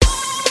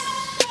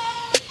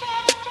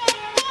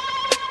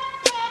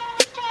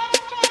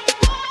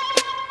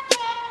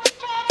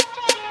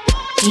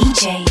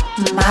DJ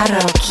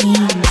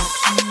Marroquín.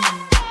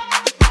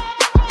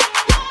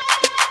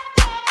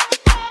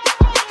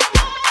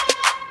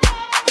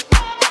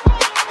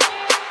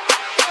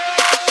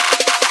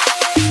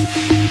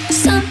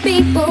 Some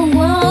people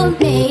want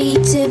me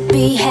to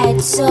be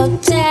heads or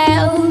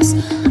tails.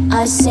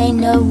 I say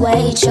no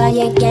way, try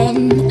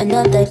again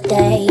another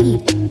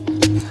day.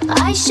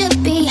 I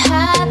should be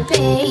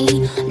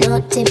happy,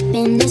 not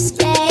tipping the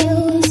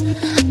scales.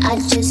 I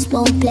just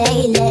won't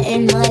play,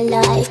 letting my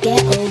life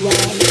get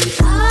away.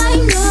 I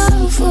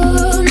know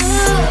for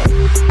now,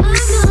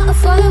 I'm not a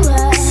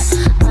follower.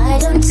 I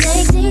don't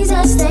take things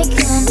as they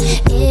come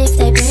if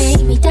they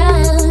bring me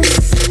down.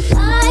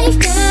 Life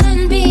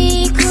can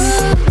be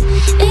cruel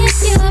if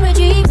you're a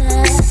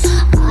dreamer.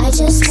 I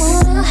just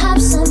wanna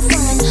have some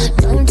fun.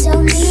 Don't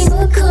tell me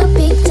what could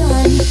be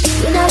done.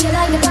 You know you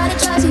like it, but it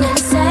drives you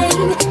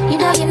insane. You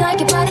know you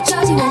like it, but it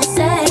drives you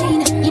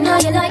insane. You know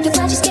you like it,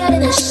 but you're scared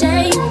and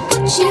ashamed.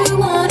 What you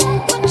want,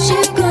 what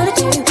you gonna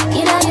do?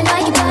 You know you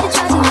like it, but it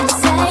drives you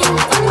insane.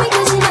 Only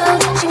because you know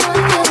that you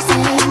wanna feel the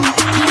same.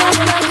 You know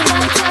you like it,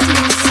 but it drives you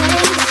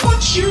insane.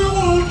 What you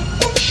want,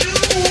 what you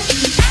want.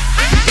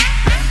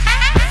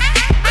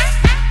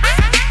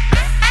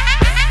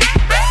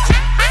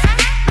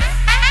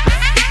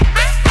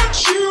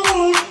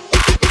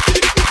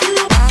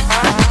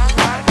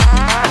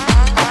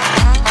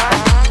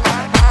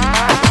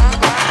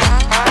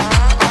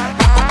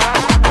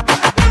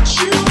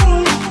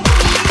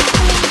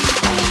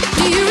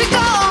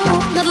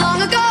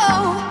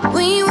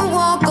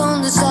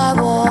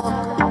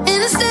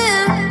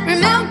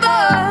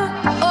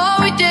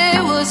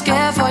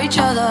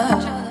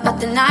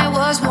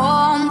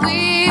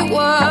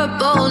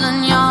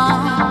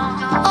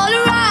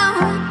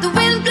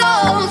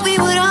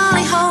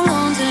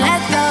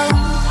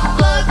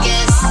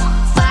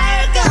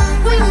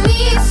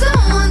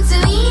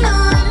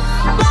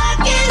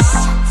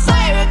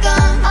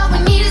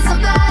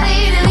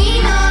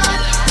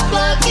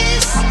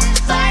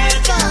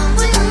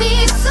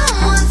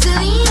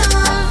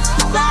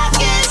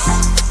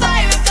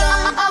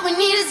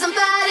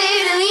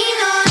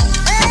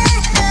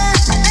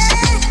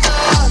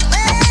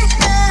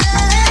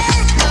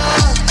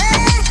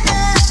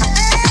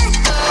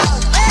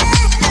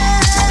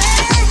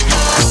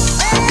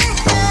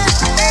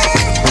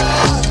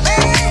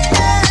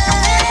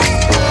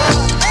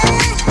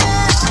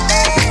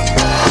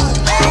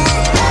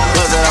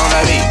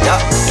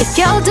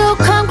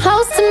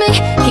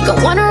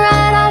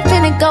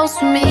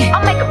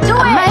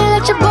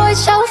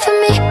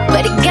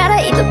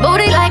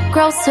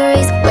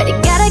 Groceries, but he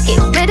gotta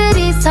get rid of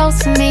these hoes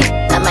for me.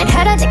 I might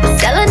have a nigga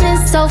selling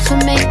his soul for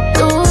me.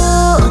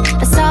 Ooh,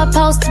 that's how it's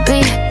supposed to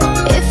be.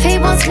 If he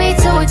wants me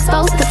to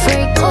expose the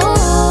freak, ooh,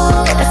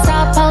 that's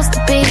how it's supposed to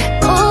be.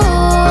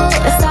 Ooh,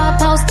 that's how it's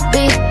supposed to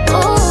be.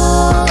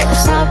 Ooh,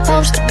 that's how it's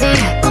supposed to be.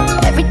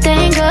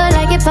 Everything good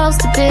like it's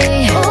supposed to be.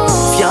 Ooh.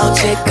 If your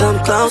chick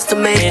come close to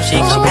me, she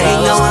ain't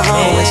going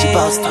home when she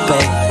supposed to be.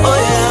 Oh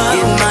yeah,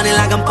 getting money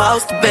like I'm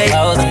supposed to be.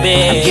 I'm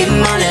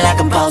getting money like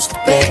I'm supposed to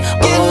be.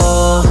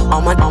 Oh,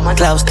 all my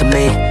close to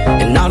me,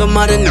 and all the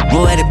mother knew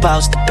where they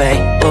supposed to be.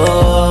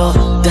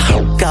 Oh, the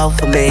hoe go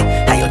for me.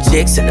 Now your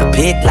chicks in the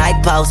pit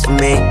like post for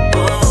me.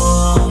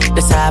 Oh,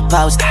 that's how I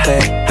supposed to be.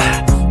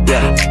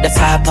 Yeah, that's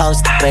how I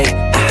supposed to be.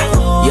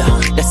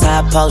 Yeah, that's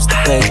how I supposed to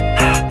be.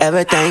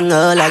 Everything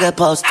good like it's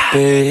supposed to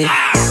be.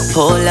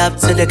 Pull up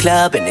to the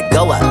club and it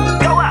go up.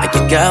 Make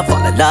your girl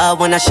fall in love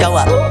when I show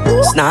up.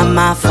 It's not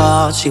my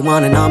fault, she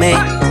wanna know me.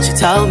 She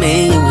told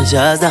me you was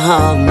just a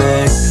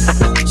hummer.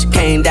 She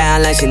came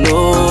down like she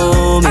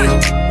knew me.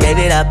 Gave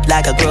it up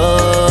like a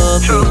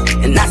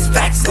groupie. And that's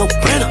facts, no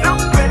printer.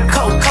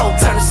 Cold,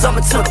 turn the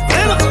summer to the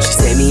winter. She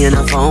saved me in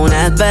her phone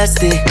at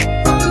bestie,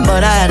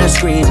 but I had her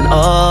screaming,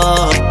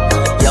 oh.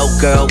 Yo,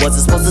 girl,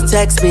 wasn't supposed to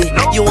text me.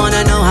 You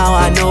wanna know how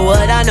I know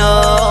what I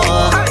know?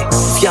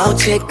 If your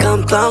chick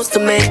come close to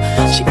me,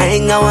 she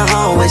ain't going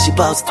home when she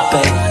supposed to be.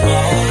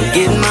 I'm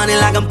getting money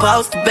like I'm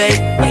supposed to be.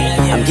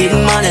 I'm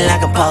getting money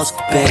like I'm supposed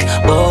to be.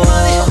 Oh,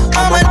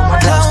 all my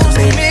close to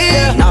me,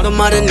 and all the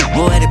mother knew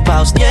where they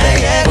supposed to be.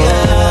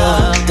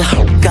 Oh, the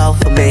hoe go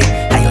for me.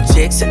 Now your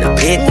chicks in the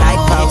pit like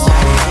post.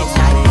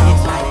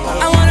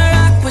 I wanna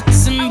rock with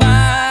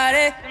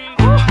somebody.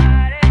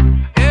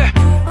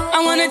 I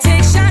wanna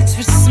take shots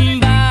with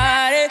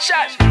somebody.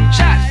 Shots.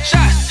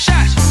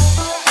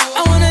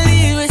 I wanna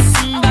leave with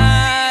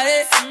somebody.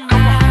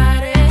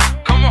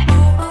 Come on.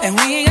 And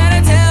we ain't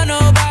gotta tell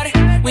nobody.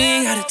 We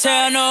ain't gotta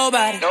tell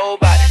nobody.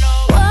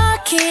 Why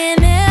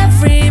can't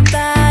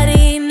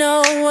everybody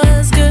know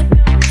what's good,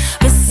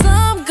 but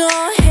some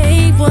gon'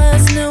 hate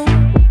what's new?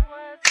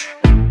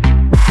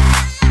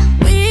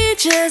 We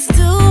just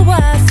do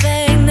our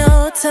thing,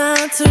 no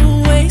time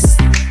to waste.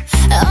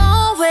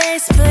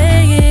 Always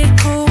play it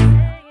cool.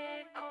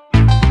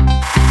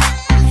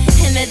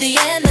 And at the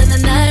end of the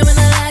night, when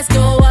the lights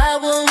go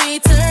out, will we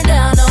turn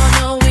down? Oh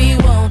no, we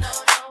won't.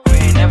 We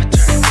ain't never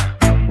turned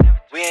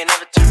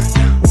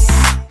down.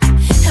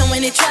 And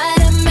when they try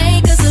to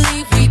make us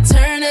leave, we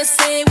turn and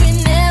say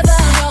we're never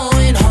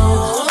going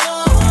home.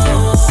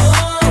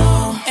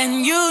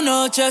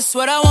 That's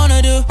what I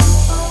wanna do.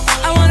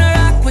 I wanna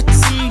rock with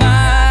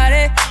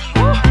somebody.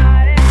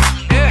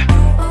 Yeah.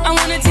 I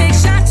wanna take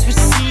shots with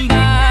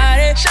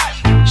somebody.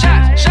 Shots.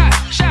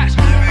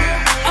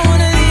 I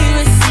wanna leave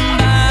with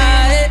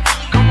somebody.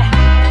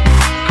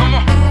 Come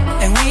on.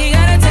 And we ain't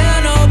gotta tell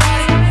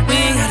nobody. We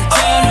ain't gotta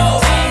tell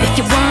nobody. If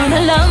you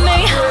wanna love me,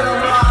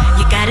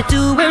 you gotta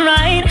do it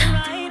right.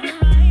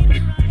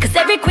 'Cause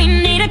every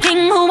queen need a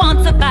king who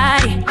wants a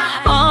body.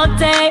 All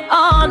day,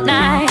 all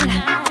night.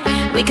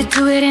 We could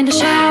do it in the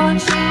shower.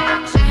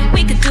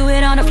 We could do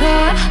it on the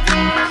floor.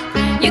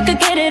 You could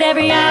get it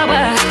every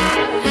hour.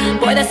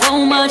 Boy, there's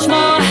so much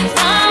more.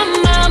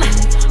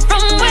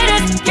 From where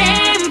this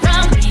came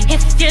from.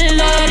 If your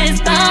Lord is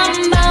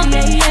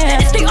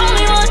yeah. It's the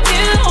only one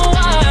you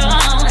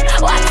want.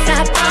 What's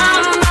that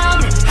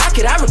How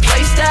could I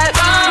replace that?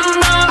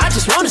 I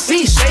just wanna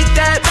see you shake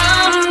that.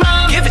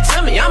 Give it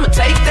to me, I'ma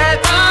take that.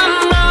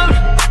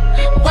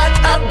 What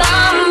a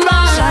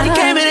Shawty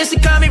came in and she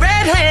caught me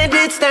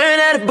red-handed, staring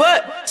at her butt.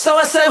 So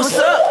I said, what's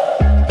up?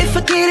 If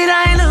I get it,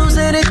 I ain't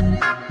losing it.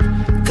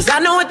 'Cause I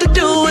know what to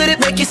do with it,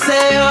 make you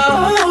say,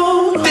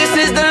 oh. This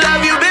is the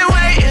love you've been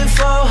waiting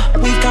for.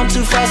 We've come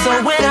too far, so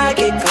when I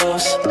get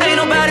close, ain't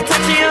nobody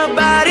touching your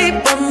body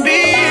but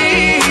me.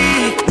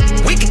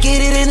 We could get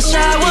it in the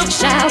shower.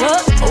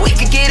 Or we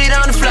could get it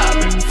on the floor.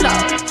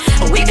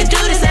 Or we could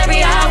do this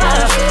every hour.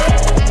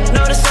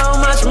 Know there's so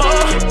much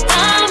more.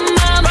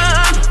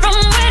 From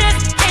where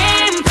this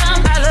came from.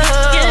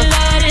 Your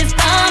Lord is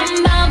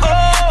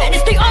and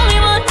it's the only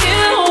one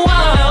you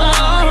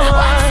want.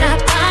 What's that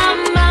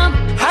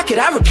How could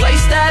I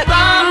replace that?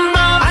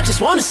 I just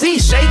wanna see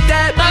you shake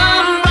that.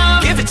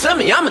 Give it to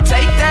me, I'ma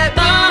take that.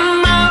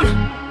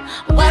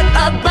 What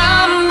a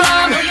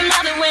You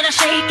love it when I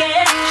shake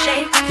it.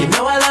 You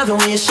know I love it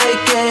when you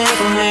shake it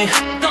for me.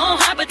 Don't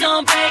hurt but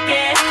don't break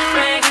it.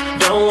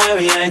 Don't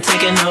worry, I ain't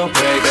taking no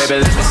breaks.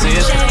 Baby, let me see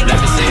it. Let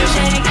me see it.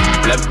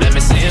 Let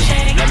me see it.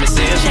 Let me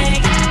see it.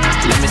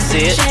 Let me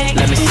see it.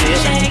 Let me see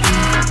it.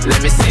 Let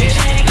me see it.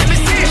 Let me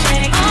see it.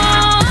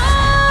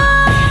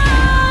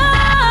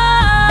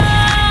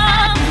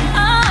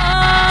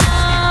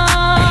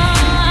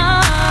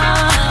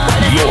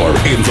 You're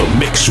in the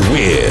mix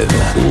with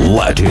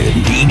Latin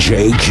DJ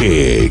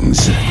Kings.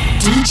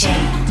 DJ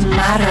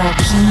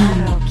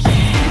Marroquin.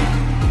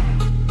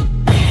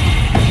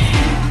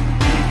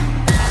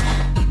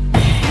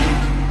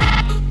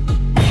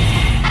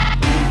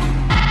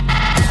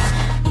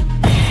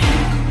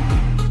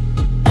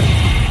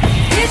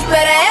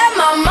 Better have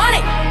my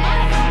money.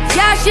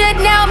 Y'all should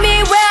know me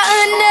well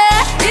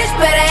enough. This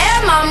better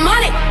have my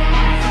money.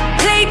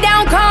 Please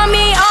don't call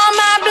me on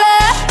my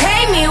blood.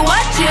 Pay me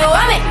what you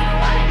want me.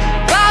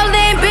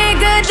 Ballin'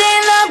 bigger than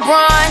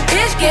LeBron.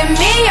 Bitch, give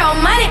me your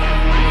money.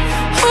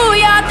 Who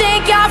y'all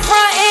think y'all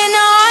frontin'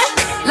 on?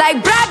 Like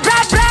blah,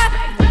 blah, blah.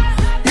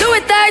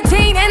 Louis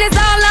 13 and it's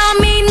all on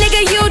me.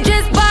 Nigga, you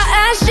just bought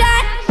a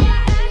shot.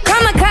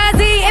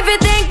 Kamikaze if you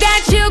think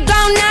that you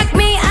gon' knock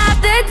me off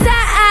the top.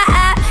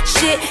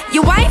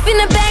 Your wife in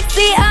the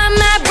backseat of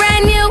my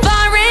brand new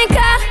foreign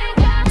car.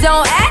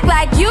 Don't act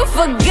like you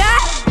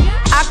forgot.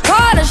 I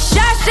called a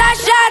shots.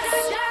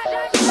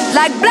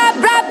 Like blah,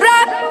 blah,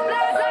 blah.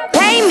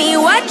 Pay me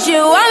what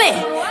you want me.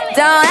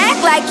 Don't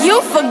act like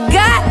you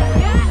forgot.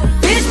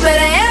 Bitch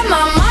better have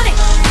my money.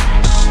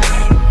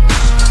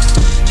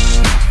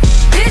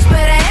 Bitch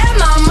better have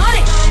my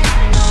money.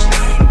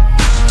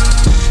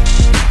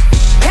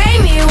 Pay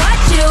me what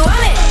you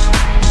want me.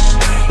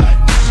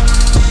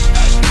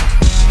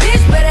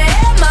 Bitch better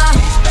have my.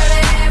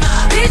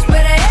 Bitch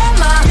better have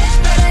my.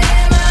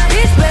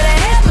 Bitch better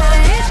have my.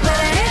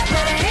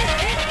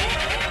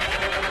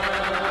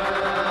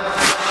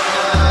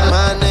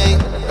 My name,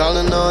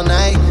 calling all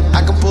night.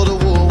 I can pull the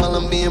wool while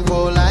I'm being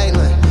polite.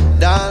 Like,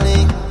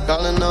 darling,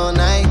 calling all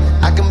night.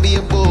 I can be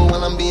a bull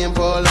while I'm being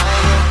polite.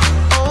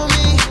 Oh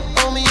me,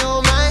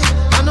 oh my.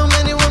 I know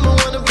many women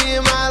wanna be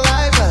in my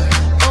life. Like,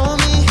 oh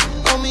me,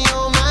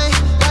 oh my.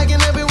 Why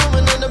can every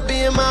woman end up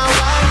being my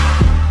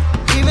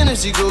wife? Even if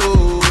she go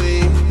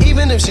away,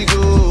 even if she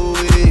go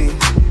away,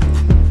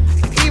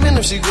 even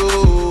if she go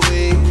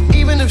away,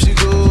 even if she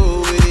go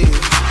away.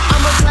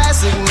 I'm a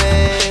classic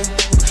man.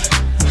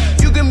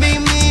 You can be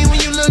mean when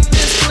you look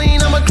this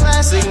clean. I'm a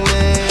classic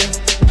man.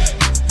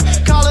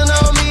 Calling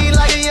on me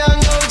like a young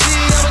OG.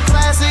 I'm a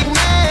classic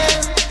man.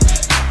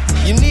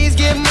 Your knees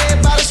get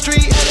made by the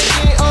street,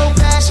 elegant,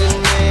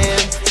 old-fashioned man.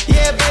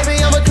 Yeah,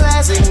 baby, I'm a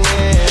classic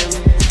man.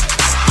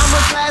 I'm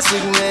a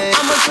classic man.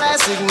 I'm a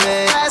classic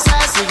man.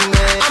 Classic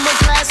man. I'm a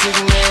classic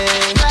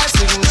man.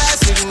 Classic.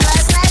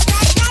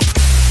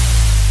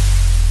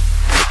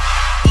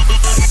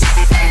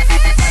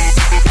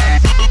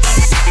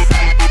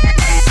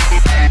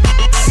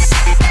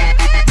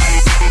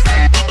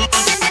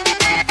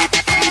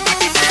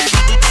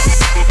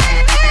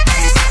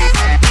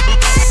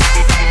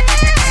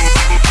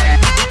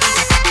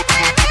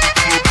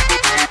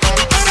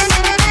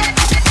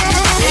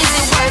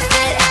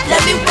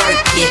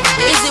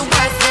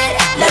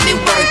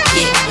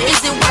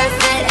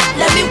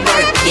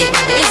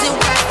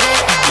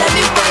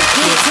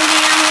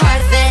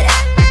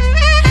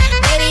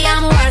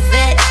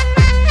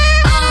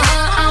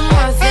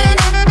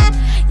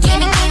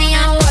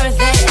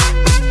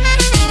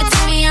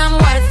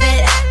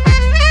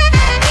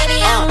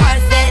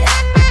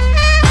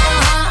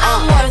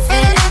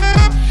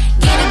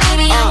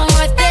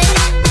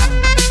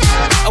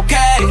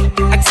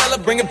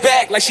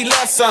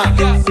 some.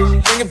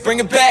 Bring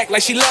it back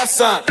like she loves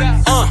some.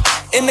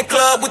 In the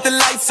club with the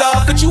lights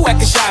off, but you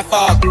acting shy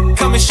for.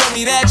 Come and show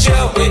me that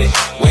you're with it,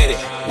 with it,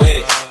 with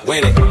it,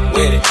 with it,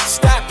 with it.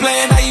 Stop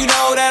playing, now you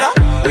know that I'm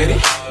with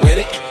it, with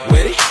it,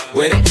 with it,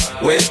 with it,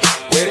 with it,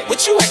 with it.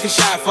 What you acting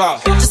shy for?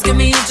 Just give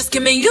me you, just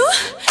give me you,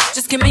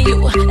 just give me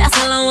you. That's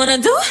all I wanna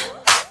do.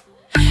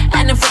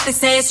 And if what they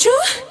say is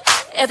true,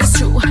 if it's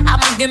true,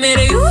 I'ma give it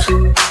to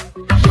you.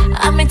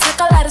 I may take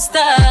a lot of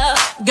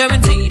stuff,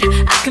 guaranteed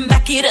I can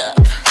back it up.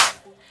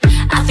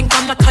 I think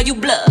I'ma call you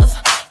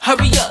bluff.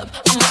 Hurry up,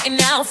 I'm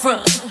waiting out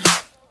front.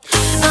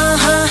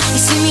 You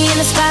see me in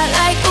the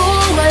spotlight,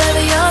 ooh, I love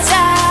your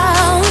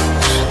style.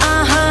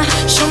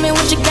 Show me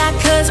what you got,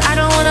 cause I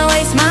don't wanna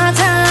waste my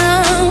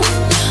time.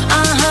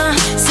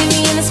 See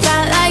me in the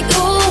spotlight,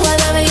 ooh, I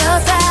love your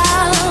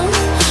style.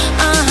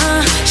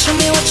 Show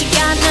me what you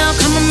got now,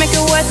 come and make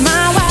it worth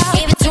my while.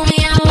 Give it to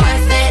me, I'm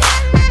worth it.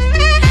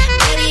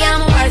 Baby,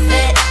 I'm worth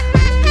it.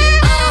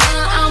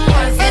 I'm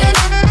worth it.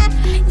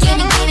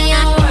 Give me,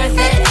 I'm worth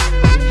it.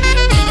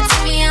 Give it to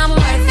me, I'm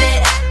worth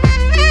it.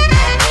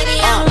 Baby,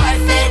 I'm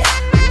worth it.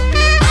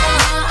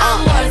 I'm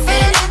worth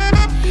it.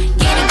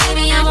 Give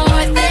me, I'm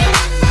worth it.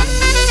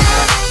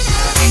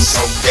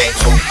 So that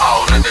so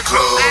all in the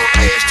club,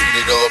 ass shoot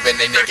it up and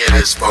they naked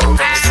as fuck. From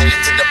the city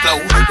to the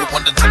floor, the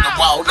window to the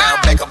wall. Now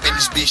I'm back up in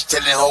this bitch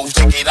telling hoes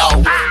take it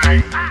off.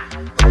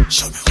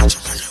 Show me what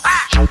you're working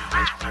with.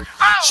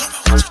 Show me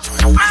what you're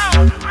doing.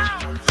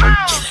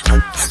 Killing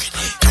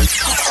it,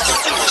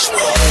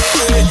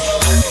 working it.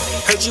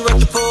 Heard you at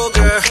the pool,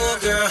 girl.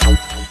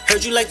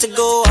 Heard you like to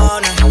go all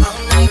night.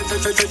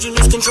 Heard you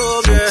lose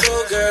control, girl.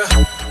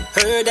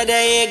 Heard that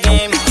head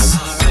game is.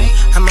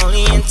 I'm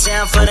only in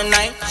town for the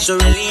night, so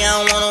really I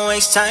don't wanna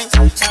waste time.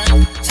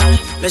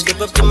 Let's dip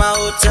up to my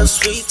hotel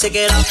suite, take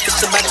it off,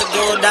 it's about to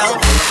go down.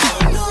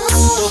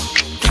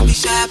 Don't be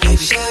shy,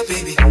 baby.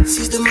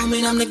 Seize the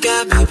moment, I'm the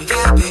guy, baby.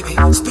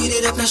 Speed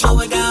it up, now slow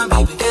it down,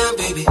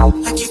 baby.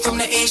 Like you from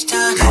the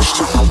H-Town.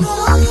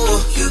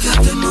 You got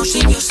the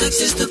motion, your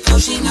sex is the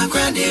potion, now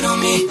grind it on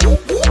me.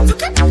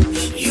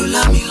 You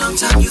love me long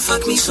time, you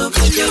fuck me so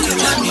good, girl, you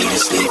love me to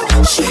sleep.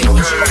 Show me what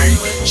you're working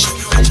with.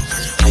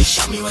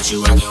 Show me what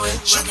you're working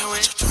with. Show me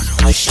what you're working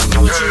with. Show me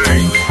what you're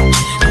working with.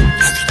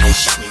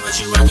 Show me what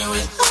you're working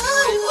with.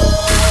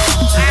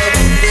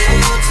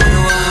 To the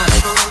wall,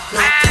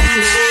 no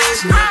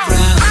panties, no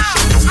brown.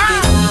 Take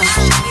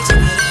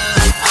it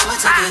up, I'ma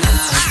take it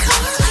up.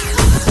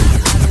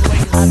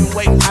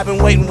 I've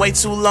been waiting way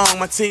too long.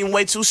 My team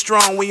way too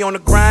strong. We on the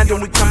grind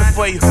and we coming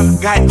for you.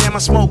 Goddamn, I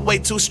smoke way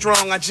too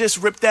strong. I just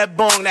ripped that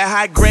bong. That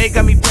high grade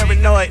got me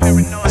paranoid.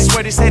 I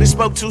swear these haters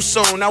spoke too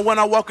soon. Now when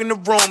I walk in the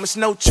room, it's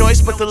no choice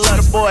but to love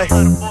the boy.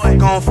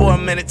 Gone for a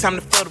minute, time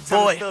to fill the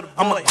void.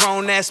 I'm a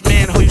grown ass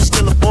man, who you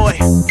still a boy.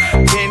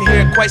 Been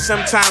here quite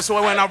some time,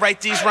 so when I write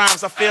these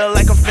rhymes, I feel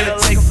like I'm finna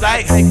take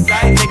flight.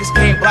 Niggas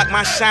can't block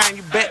my shine.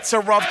 You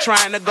better off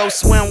trying to go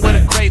swim with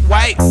a great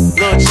white.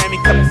 Lil' Jamie,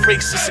 couple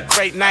freaks, it's a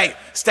great night.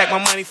 Stack my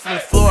money from the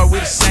floor, we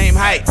the same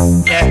height.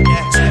 Yeah,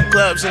 2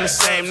 clubs in the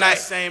same night.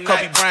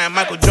 Kobe Bryant,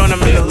 Michael Jordan,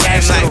 I'm in the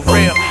last night.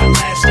 Real,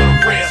 last on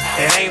the real.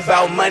 It ain't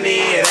about money,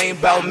 it ain't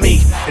about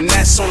me. And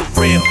that's on the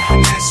real,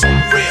 and that's on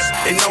the real.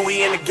 They know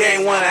we in the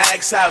game, wanna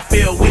ask how I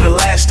feel. We the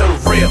last of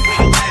the real,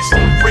 we the last of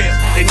the real.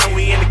 They know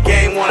we in the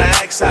game, wanna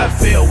ask how I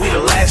feel. We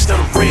the last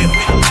of the real, we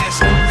the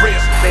last of the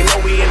real. They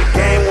know we in the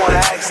game, wanna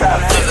ask how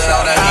I feel.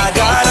 I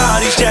got all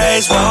these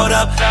J's rolled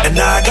up, and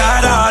I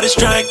got all this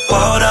drink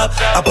rolled up.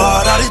 I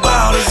bought all these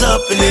bottles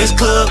up in this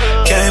club.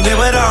 Came here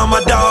with all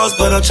my dogs,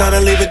 but I'm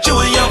tryna leave it you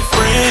and your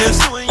friends.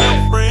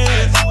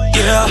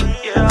 Yeah,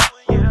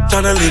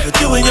 tryna leave it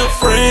you and your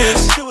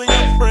friends.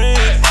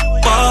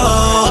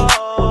 Whoa.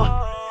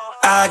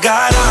 I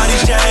got all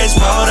these J's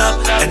rolled up,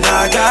 and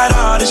I got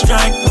all this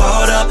drink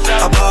rolled up.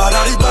 I bought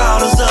all these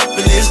bottles up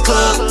in this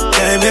club.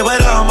 Came here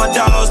with all my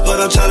dogs,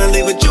 but I'm tryna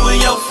leave it you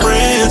and your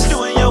friends.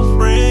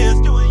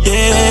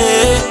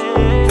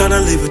 Yeah,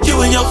 tryna leave it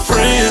you and your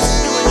friends.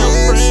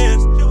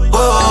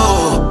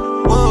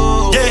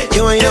 Whoa,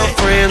 yeah, You and your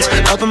friends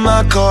up in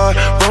my car,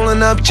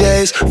 rolling up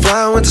J's,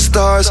 flying with the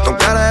stars. Don't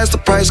gotta ask the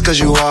price, cause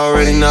you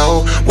already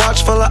know.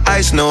 Watch full of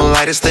ice, no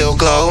light, it still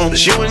glow.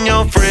 It's you and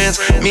your friends,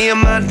 me and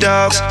my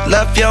dogs.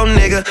 Left your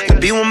nigga to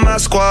be with my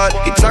squad.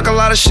 He talk a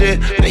lot of shit,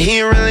 but he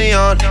ain't really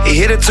on. He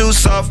hit it too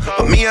soft,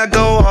 but me I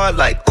go hard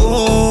like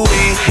ooh,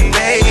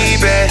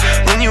 baby.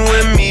 When you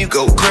with me, you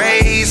go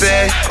crazy.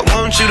 I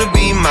want you to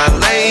be my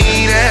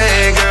lady.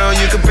 Girl,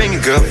 you can bring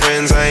your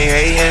girlfriends, I ain't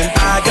hating.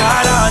 I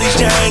got all these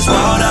J's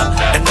rolled up,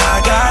 and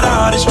I got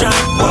all this drink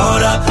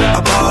rolled up. I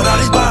bought all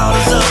these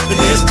bottles up in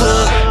this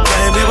club.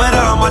 Came here with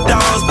all my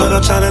dogs, but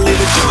I'm tryna leave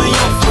it you and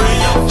your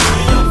friend.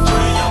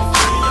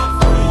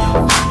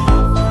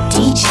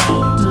 DJ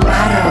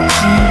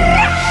Marokin.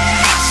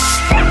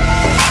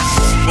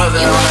 You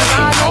ain't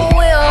got no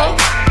will,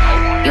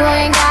 you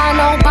ain't got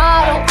no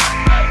bottle.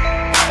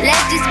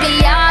 Let's just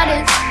be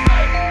honest,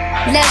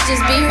 let's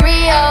just be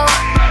real.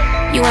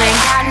 You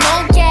ain't got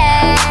no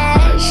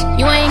cash,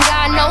 you ain't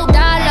got no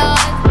dollars.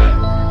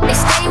 They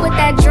stay with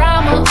that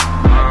drama,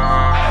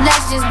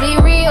 let's just be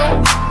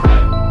real.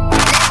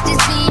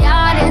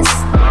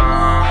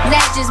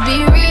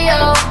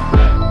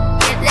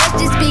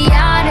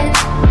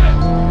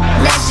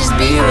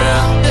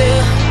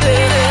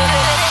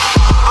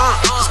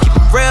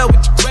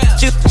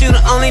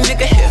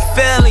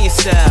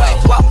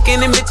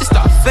 Then bitches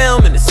start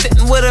filming and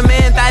sitting with a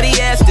man, thought he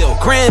ass still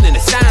grinning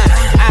and sign.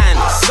 I'm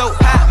so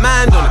hot,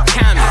 mind on the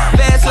counter.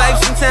 Fast life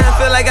sometimes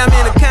feel like I'm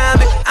in a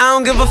comic. I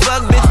don't give a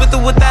fuck, bitch, with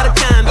or without a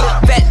condom.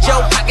 Fat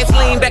Joe pockets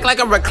lean back like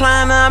a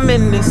recliner. I'm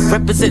in this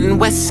representing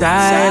West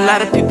Side. A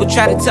lot of people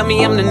try to tell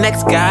me I'm the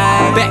next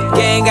guy. Back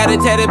gang got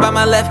it tatted by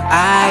my left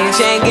eye.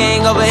 Chain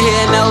gang over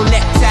here, no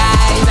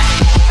neckties.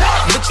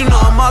 But you know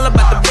I'm all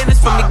about the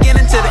business from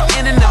beginning to the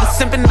end. And never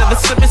simping, never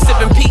slipping,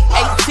 sipping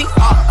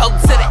P-A-T-R-O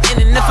to the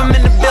end. And if I'm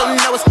in the building,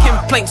 know it's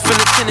complaints from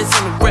the tenants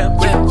on the real.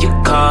 You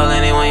can call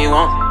anyone you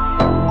want.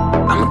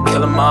 I'ma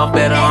kill them all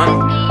better on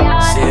it.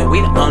 Shit,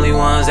 we the only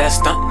ones that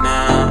stunt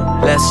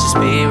now. Let's just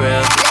be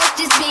real. Let's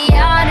just be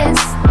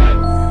honest.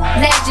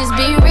 Let's just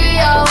be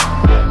real.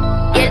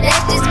 Yeah,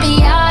 let's just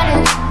be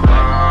honest.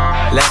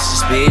 Let's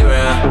just be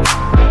real.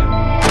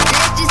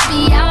 Let's just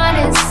be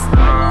honest.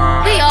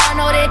 We all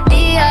know that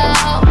deal.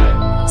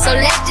 So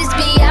let's just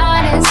be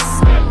honest.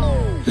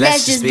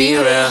 Let's just be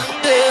real.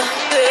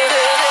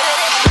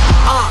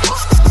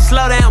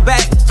 Slow down,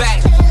 back.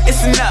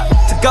 It's enough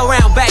to go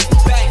round back.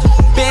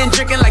 Been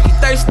drinking like you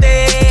thirsty.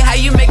 How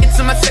you make it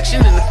to my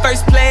section in the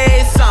first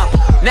place?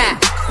 Nah,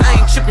 I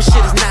ain't tripping,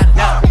 shit is not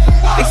enough.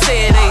 They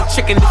say it ain't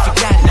tricking if you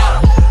got it.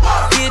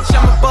 Bitch,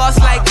 I'm a boss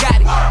like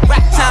Gotti.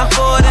 Rap time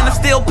for it and I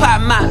still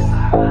pop mine.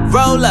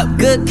 Roll up,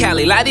 good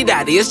Cali,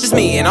 la-di-da-di. It's just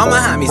me and all my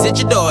homies at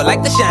your door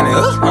like the shining.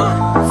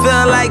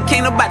 Feel like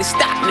can't nobody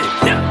stop me.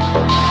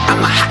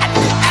 I'm a hot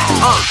nigga.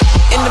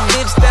 And the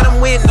bitch that I'm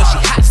with, no, she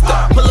hot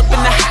stuff. Pull up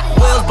in the Hot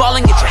Wheels, ball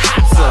and get your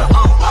hots up.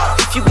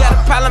 If you got a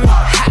problem,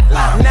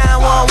 hotline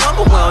 911,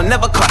 but we don't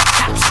never call the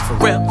cops. For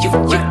real, you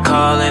can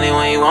call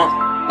anyone you want.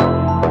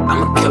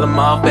 I'ma kill them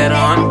all better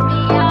on it.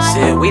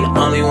 Shit, we the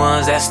only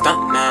ones that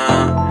stunt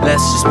now.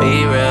 Let's just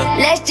be real.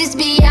 Let's just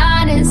be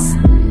honest.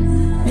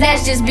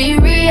 Let's just be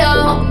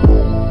real.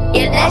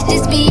 Yeah, let's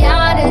just be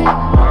honest.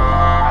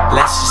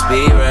 Let's just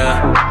be real.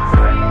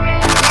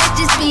 Let's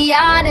just be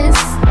honest.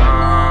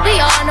 We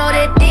all know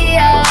that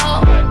deal.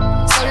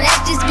 So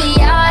let's just be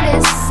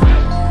honest.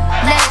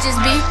 Let's just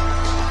be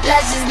real.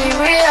 Let's just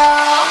be.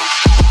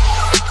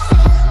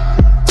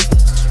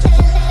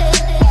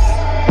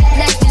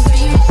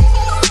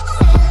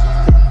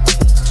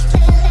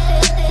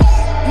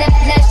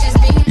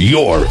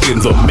 You're in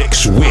the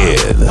mix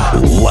with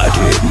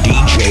Latin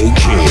DJ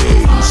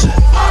Kids.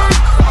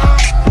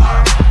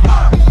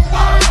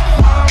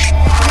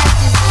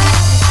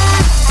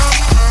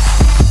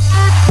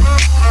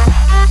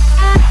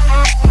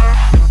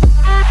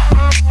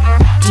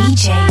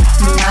 DJ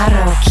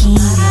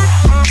Marroquín.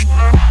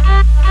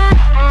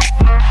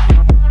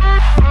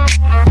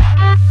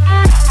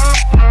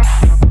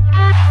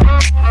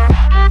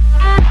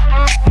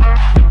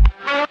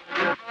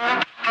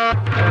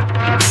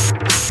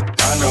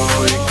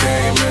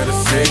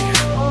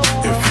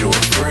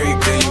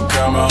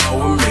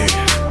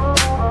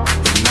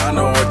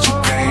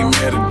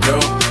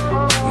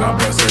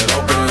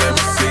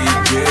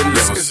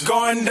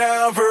 Going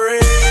down for real.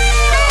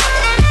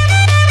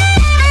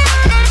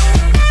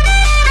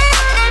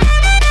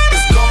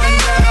 It's going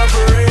down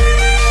for real.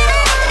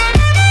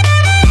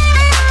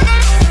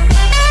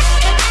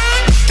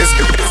 It's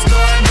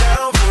going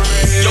down for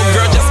real. Yo,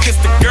 girl, just kiss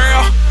the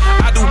girl.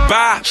 I do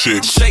buy.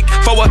 Shake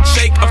for a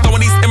shake. I'm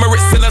throwing these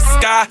Emirates in the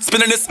sky.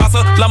 Spinning this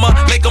Assalamu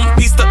alaikum.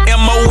 Peace to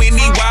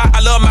M-O-N-E-Y. I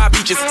love my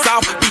beaches.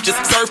 South beaches.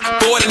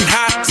 Surfboard and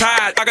high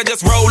tide. I can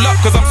just roll up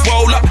cause I'm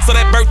swole up. So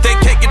that birthday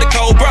cake get the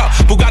Cobra.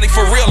 Bugatti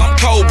for real, I'm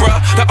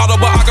Cobra. The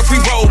autobiography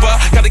rover.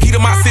 Got the key to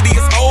my city,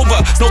 it's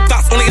over. No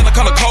thoughts, only in the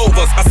color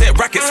covers. I said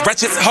rackets,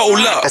 wretches,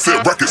 hold up. I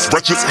said rackets,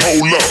 wretches,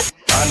 hold up.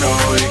 I know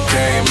who you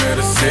came here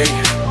to see.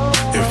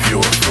 If you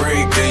a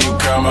freak, then you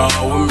come out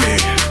with me.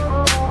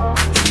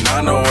 And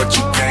I know what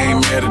you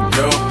came here to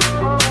do.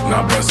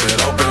 Now bust it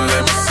open,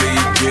 let me see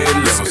you get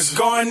loose. It's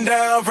going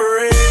down for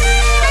real.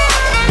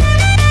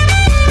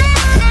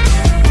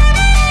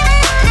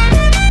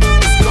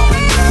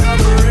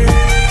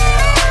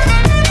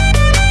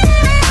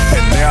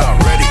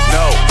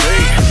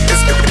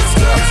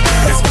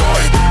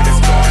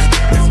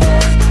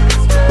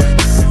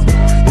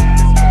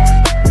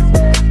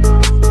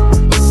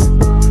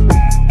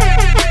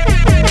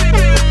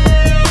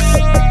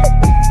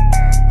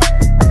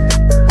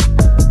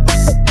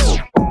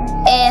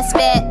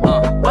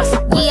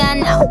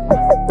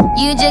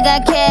 You just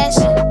got cash,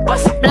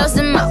 blow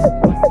some more,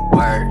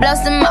 blow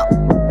some more,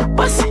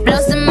 blow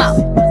some more.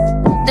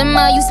 The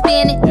more you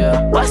spin it,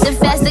 the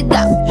faster it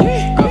go.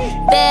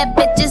 Bad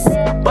bitches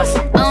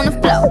on the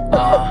floor.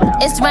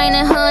 It's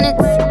raining hundreds,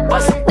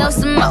 throw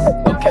some more,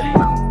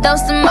 throw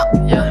some more,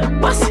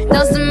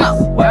 throw some more,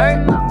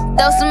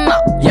 throw some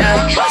more.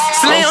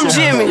 Slim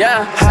Jimmy,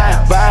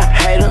 high by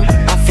hater.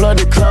 I flood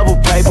the club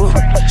with paper.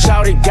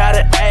 Shawty got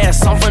an ass,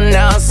 some for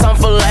now, some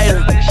for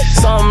later.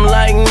 Something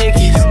like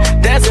Nicki's,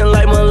 dancing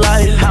like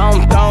Malaya. How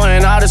I'm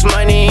throwing all this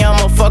money,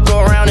 I'ma fuck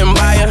around and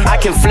buy her. I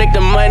can flick the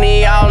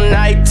money all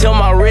night till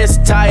my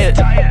wrist tired.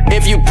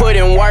 If you put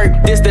in work,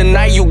 this the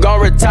night you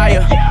gon'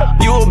 retire.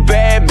 You a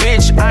bad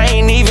bitch, I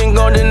ain't even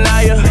gon'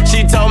 deny her.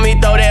 She told me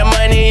throw that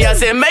money, I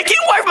said make it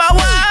worth my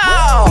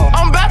while.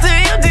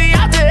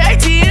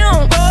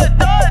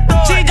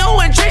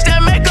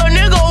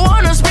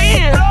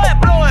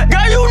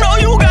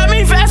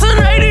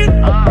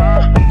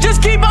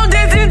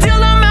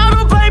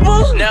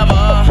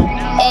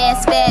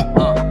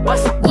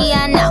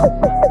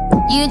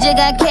 you just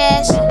got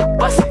cash.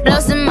 Blow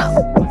some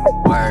more.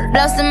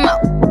 Blow some more.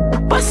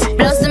 Blow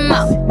some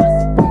more.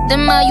 The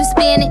more you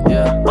spin it,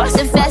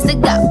 the faster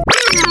go.